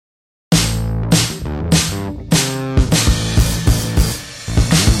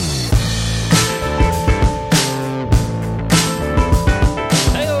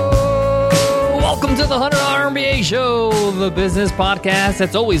the $100 MBA Show, the business podcast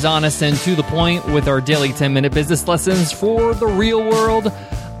that's always honest and to the point with our daily 10-minute business lessons for the real world.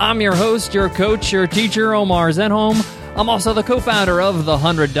 I'm your host, your coach, your teacher, Omar Zenhom. I'm also the co-founder of the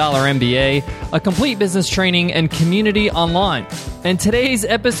 $100 MBA, a complete business training and community online. And today's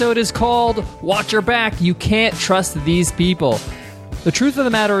episode is called Watch Your Back. You can't trust these people. The truth of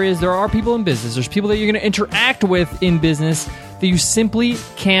the matter is there are people in business, there's people that you're going to interact with in business that you simply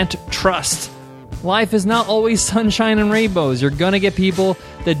can't trust. Life is not always sunshine and rainbows. You're going to get people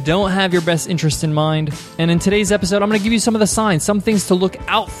that don't have your best interest in mind. And in today's episode, I'm going to give you some of the signs, some things to look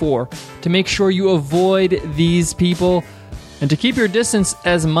out for to make sure you avoid these people and to keep your distance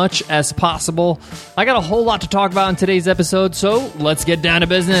as much as possible. I got a whole lot to talk about in today's episode, so let's get down to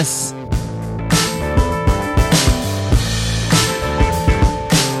business.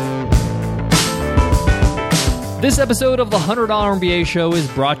 This episode of the $100 MBA Show is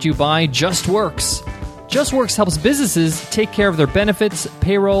brought to you by JustWorks. JustWorks helps businesses take care of their benefits,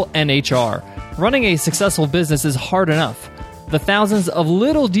 payroll, and HR. Running a successful business is hard enough. The thousands of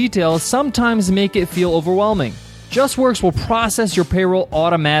little details sometimes make it feel overwhelming. JustWorks will process your payroll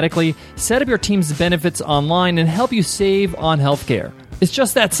automatically, set up your team's benefits online, and help you save on healthcare. It's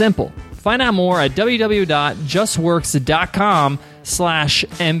just that simple. Find out more at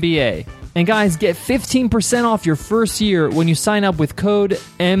www.justworks.com/MBA. And guys, get 15% off your first year when you sign up with code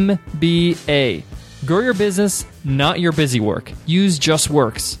MBA. Grow your business, not your busy work. Use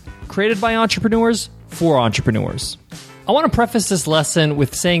JustWorks. Created by entrepreneurs, for entrepreneurs. I want to preface this lesson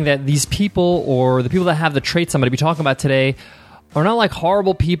with saying that these people, or the people that have the traits I'm going to be talking about today, are not like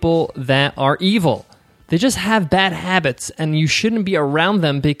horrible people that are evil. They just have bad habits, and you shouldn't be around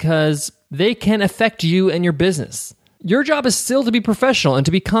them because they can affect you and your business. Your job is still to be professional and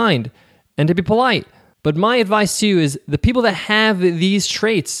to be kind and to be polite. But my advice to you is the people that have these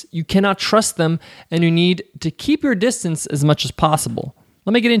traits, you cannot trust them and you need to keep your distance as much as possible.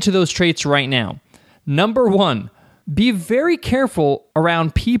 Let me get into those traits right now. Number one, be very careful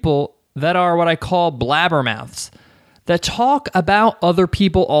around people that are what I call blabbermouths, that talk about other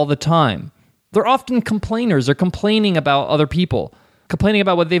people all the time. They're often complainers. They're complaining about other people, complaining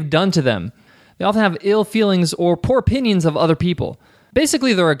about what they've done to them. They often have ill feelings or poor opinions of other people.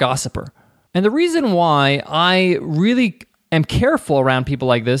 Basically, they're a gossiper. And the reason why I really am careful around people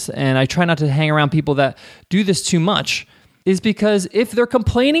like this, and I try not to hang around people that do this too much, is because if they're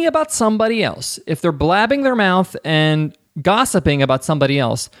complaining about somebody else, if they're blabbing their mouth and gossiping about somebody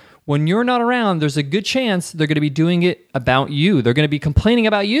else, when you're not around, there's a good chance they're going to be doing it about you. They're going to be complaining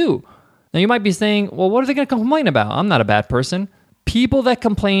about you. Now, you might be saying, well, what are they going to complain about? I'm not a bad person. People that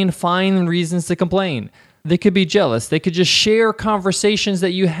complain find reasons to complain. They could be jealous. They could just share conversations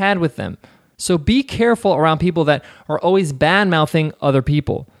that you had with them. So be careful around people that are always bad-mouthing other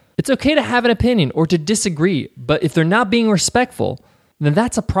people. It's okay to have an opinion or to disagree, but if they're not being respectful, then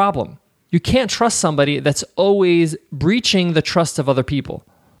that's a problem. You can't trust somebody that's always breaching the trust of other people.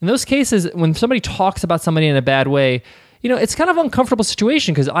 In those cases, when somebody talks about somebody in a bad way, it's kind of an uncomfortable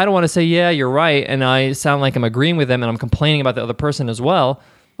situation because I don't want to say, yeah, you're right, and I sound like I'm agreeing with them and I'm complaining about the other person as well.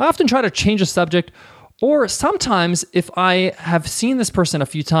 I often try to change the subject. Or sometimes if I have seen this person a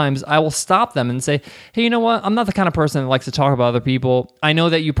few times, I will stop them and say, hey, you know what? I'm not the kind of person that likes to talk about other people. I know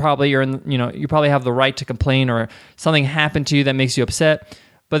that you probably you probably have the right to complain or something happened to you that makes you upset,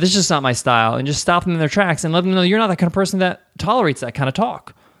 but this is just not my style. And just stop them in their tracks and let them know you're not that kind of person that tolerates that kind of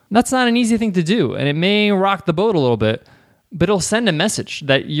talk. That's not an easy thing to do. And it may rock the boat a little bit, but it'll send a message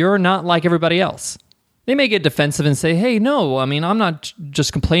that you're not like everybody else. They may get defensive and say, hey, no, I'm not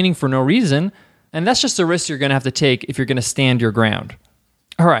just complaining for no reason. And that's just a risk you're going to have to take if you're going to stand your ground.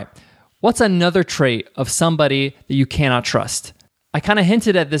 All right, what's another trait of somebody that you cannot trust? I kind of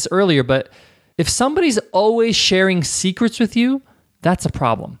hinted at this earlier, but if somebody's always sharing secrets with you, that's a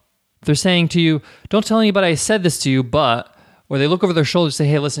problem. If they're saying to you, don't tell anybody I said this to you, but, or they look over their shoulder and say,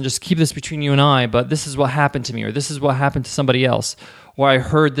 hey, listen, just keep this between you and I, but this is what happened to me, or this is what happened to somebody else, or I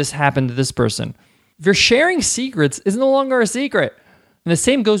heard this happened to this person. If you're sharing secrets, it's no longer a secret. And the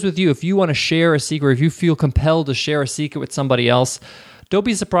same goes with you. If you want to share a secret, if you feel compelled to share a secret with somebody else, don't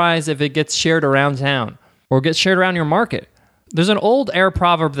be surprised if it gets shared around town or gets shared around your market. There's an old Arab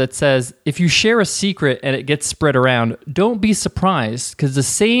proverb that says, if you share a secret and it gets spread around, don't be surprised because the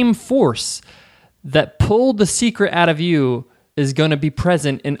same force that pulled the secret out of you is going to be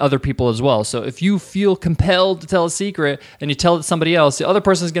present in other people as well. So if you feel compelled to tell a secret and you tell it to somebody else, the other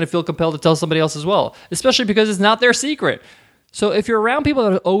person is going to feel compelled to tell somebody else as well, especially because it's not their secret. So if you're around people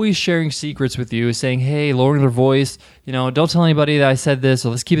that are always sharing secrets with you, saying, hey, lowering their voice, don't tell anybody that I said this, or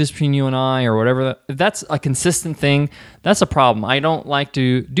let's keep this between you and I, or whatever. If that's a consistent thing, that's a problem. I don't like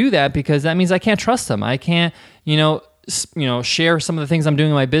to do that because that means I can't trust them. I can't, share some of the things I'm doing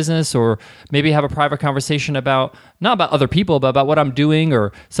in my business, or maybe have a private conversation about, not about other people, but about what I'm doing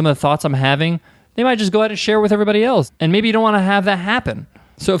or some of the thoughts I'm having. They might just go ahead and share with everybody else. And maybe you don't want to have that happen.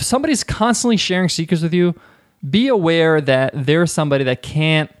 So if somebody's constantly sharing secrets with you, be aware that they're somebody that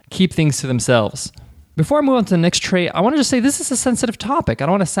can't keep things to themselves. Before I move on to the next trait, I want to just say this is a sensitive topic. I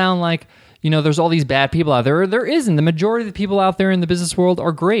don't want to sound like, there's all these bad people out there. There isn't. The majority of the people out there in the business world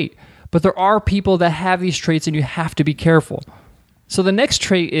are great. But there are people that have these traits and you have to be careful. So the next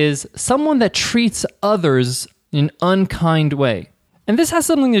trait is someone that treats others in an unkind way. And this has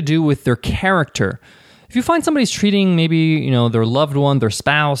something to do with their character. If you find somebody's treating maybe, their loved one, their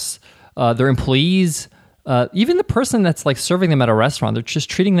spouse, their employees, even the person that's like serving them at a restaurant, they're just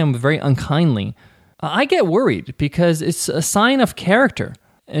treating them very unkindly. I get worried because it's a sign of character.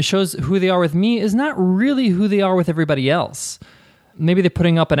 It shows who they are with me is not really who they are with everybody else. Maybe they're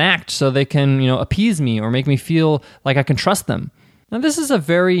putting up an act so they can, appease me or make me feel like I can trust them. Now, this is a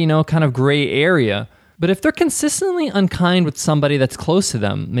very, kind of gray area. But if they're consistently unkind with somebody that's close to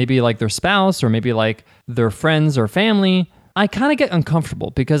them, maybe like their spouse or maybe like their friends or family, I kind of get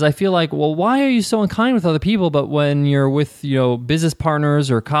uncomfortable because I feel like, well, why are you so unkind with other people, but when you're with, business partners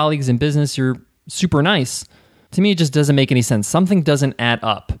or colleagues in business, you're super nice? To me, it just doesn't make any sense. Something doesn't add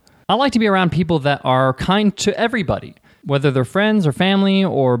up. I like to be around people that are kind to everybody, whether they're friends or family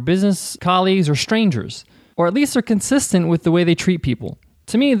or business colleagues or strangers, or at least they're consistent with the way they treat people.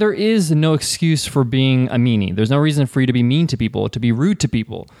 To me, there is no excuse for being a meanie. There's no reason for you to be mean to people, to be rude to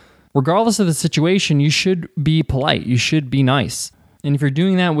people. Regardless of the situation, you should be polite. You should be nice. And if you're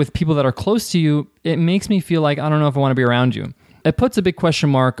doing that with people that are close to you, it makes me feel like I don't know if I want to be around you. It puts a big question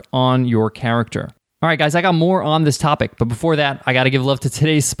mark on your character. All right, guys, I got more on this topic. But before that, I got to give love to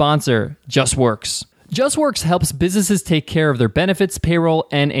today's sponsor, JustWorks. JustWorks helps businesses take care of their benefits, payroll,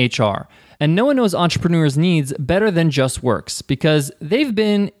 and HR. And no one knows entrepreneurs' needs better than JustWorks because they've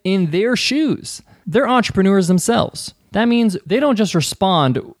been in their shoes. They're entrepreneurs themselves. That means they don't just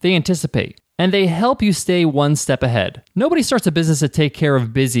respond, they anticipate. And they help you stay one step ahead. Nobody starts a business to take care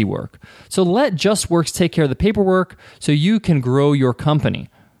of busy work. So let JustWorks take care of the paperwork so you can grow your company.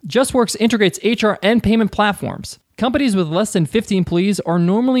 JustWorks integrates HR and payment platforms. Companies with less than 50 employees are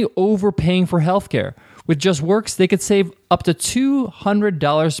normally overpaying for healthcare. With JustWorks, they could save up to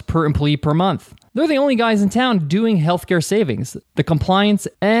 $200 per employee per month. They're the only guys in town doing healthcare savings, the compliance,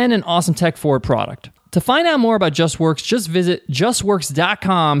 and an awesome tech-forward product. To find out more about JustWorks, just visit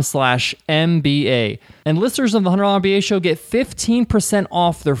justworks.com/MBA. And listeners of the $100 MBA show get 15%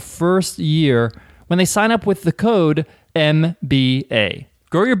 off their first year when they sign up with the code MBA.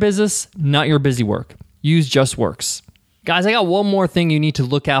 Grow your business, not your busy work. Use JustWorks. Guys, I got one more thing you need to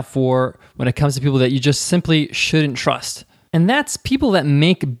look out for when it comes to people that you just simply shouldn't trust. And that's people that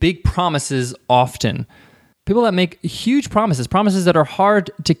make big promises often. People that make huge promises that are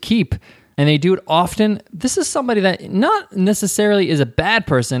hard to keep, and they do it often. This is somebody that not necessarily is a bad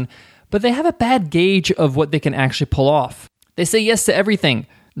person, but they have a bad gauge of what they can actually pull off. They say yes to everything,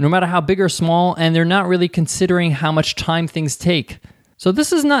 no matter how big or small, and they're not really considering how much time things take. So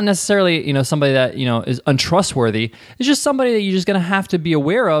this is not necessarily, somebody that, is untrustworthy. It's just somebody that you're just going to have to be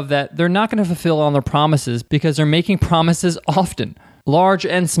aware of that they're not going to fulfill on their promises because they're making promises often, large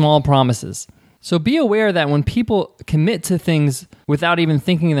and small promises. So be aware that when people commit to things without even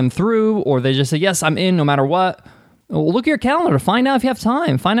thinking them through, or they just say, yes, I'm in no matter what, well, look at your calendar, find out if you have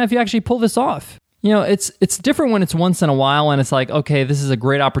time, find out if you actually pull this off. It's different when it's once in a while and it's like, okay, this is a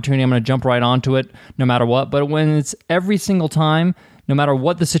great opportunity, I'm going to jump right onto it no matter what. But when it's every single time, no matter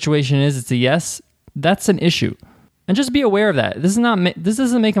what the situation is, it's a yes, that's an issue. And just be aware of that. This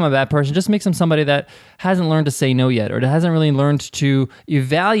doesn't make him a bad person. It just makes him somebody that hasn't learned to say no yet, or that hasn't really learned to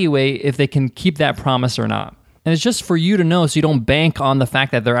evaluate if they can keep that promise or not. And it's just for you to know so you don't bank on the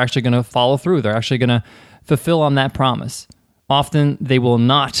fact that they're actually going to follow through. They're actually going to fulfill on that promise. Often they will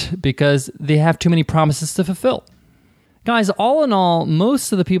not because they have too many promises to fulfill. Guys, all in all,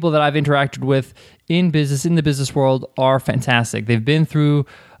 most of the people that I've interacted with in the business world are fantastic. They've been through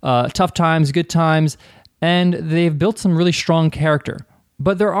tough times, good times, and they've built some really strong character.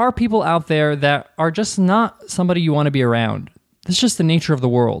 But there are people out there that are just not somebody you want to be around. That's just the nature of the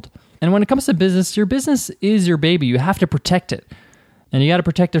world. And when it comes to business, your business is your baby. You have to protect it. And you got to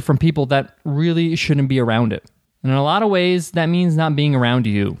protect it from people that really shouldn't be around it. And in a lot of ways, that means not being around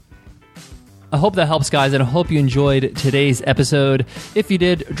you. I hope that helps, guys, and I hope you enjoyed today's episode. If you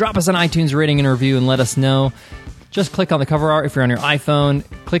did, drop us an iTunes rating and review and let us know. Just click on the cover art if you're on your iPhone,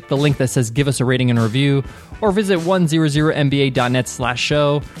 click the link that says give us a rating and review, or visit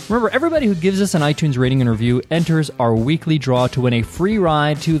 100mba.net/show. Remember, everybody who gives us an iTunes rating and review enters our weekly draw to win a free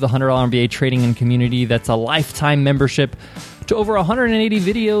ride to the $100 MBA Trading and Community. That's a lifetime membership to over 180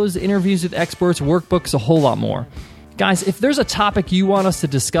 videos, interviews with experts, workbooks, a whole lot more. Guys, if there's a topic you want us to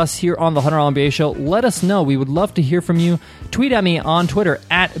discuss here on the $100 MBA Show, let us know. We would love to hear from you. Tweet at me on Twitter,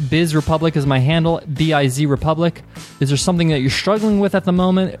 @BizRepublic is my handle, BizRepublic. Is there something that you're struggling with at the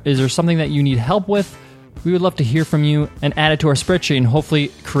moment? Is there something that you need help with? We would love to hear from you and add it to our spreadsheet and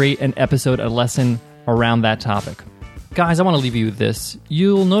hopefully create an episode, a lesson around that topic. Guys, I want to leave you with this.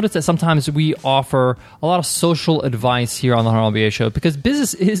 You'll notice that sometimes we offer a lot of social advice here on the $100 MBA Show because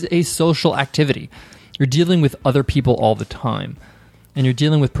business is a social activity. You're dealing with other people all the time. And you're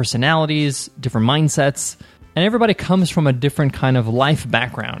dealing with personalities, different mindsets, and everybody comes from a different kind of life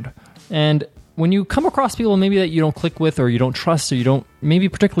background. And when you come across people maybe that you don't click with or you don't trust or you don't maybe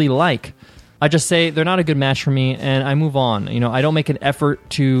particularly like, I just say they're not a good match for me and I move on. I don't make an effort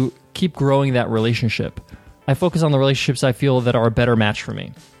to keep growing that relationship. I focus on the relationships I feel that are a better match for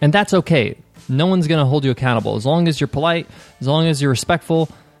me. And that's okay. No one's going to hold you accountable. As long as you're polite, as long as you're respectful,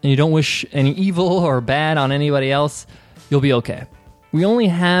 and you don't wish any evil or bad on anybody else, you'll be okay. We only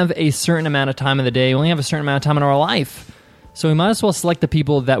have a certain amount of time in the day. We only have a certain amount of time in our life. So we might as well select the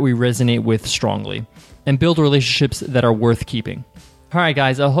people that we resonate with strongly and build relationships that are worth keeping. All right,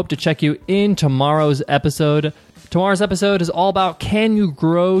 guys, I hope to check you in tomorrow's episode. Tomorrow's episode is all about, can you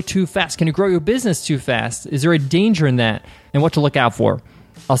grow too fast? Can you grow your business too fast? Is there a danger in that? And what to look out for?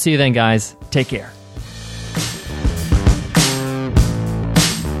 I'll see you then, guys. Take care.